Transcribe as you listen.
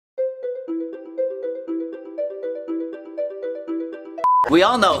We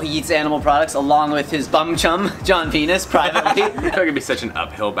all know he eats animal products along with his bum chum, Jon Venus, privately. I feel like it'd be such an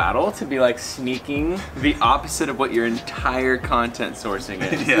uphill battle to be like sneaking the opposite of what your entire content sourcing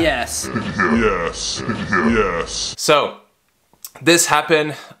is. Yeah. Yes. Yes. Yes. So, this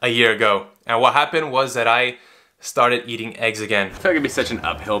happened a year ago. And what happened was that I started eating eggs again. I feel like it'd be such an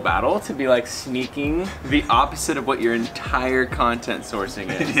uphill battle to be like sneaking the opposite of what your entire content sourcing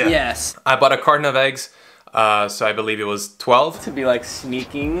is. Yeah. Yes. I bought a carton of eggs. So I believe it was 12. To be like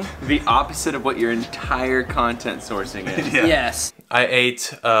sneaking the opposite of what your entire content sourcing is. Yeah. Yes. I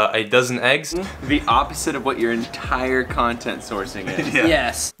ate a dozen eggs. The opposite of what your entire content sourcing is. Yeah.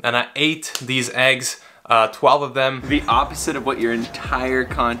 Yes. And I ate these eggs, 12 of them. The opposite of what your entire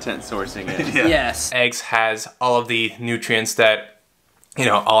content sourcing is. Yeah. Yes. Eggs has all of the nutrients that, you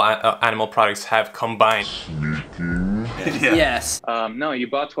know, all animal products have combined. Yeah. Yes. No, you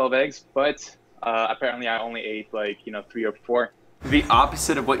bought 12 eggs, but apparently I only ate like, 3 or 4. The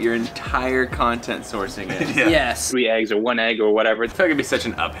opposite of what your entire content sourcing is. Yeah. Yes. 3 eggs or 1 egg or whatever. I feel like it'd be such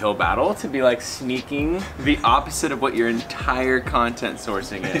an uphill battle to be like sneaking the opposite of what your entire content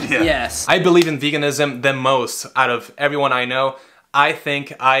sourcing is. Yeah. Yes. I believe in veganism the most out of everyone I know. I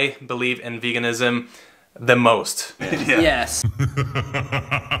think I believe in veganism the most. Yeah. Yes.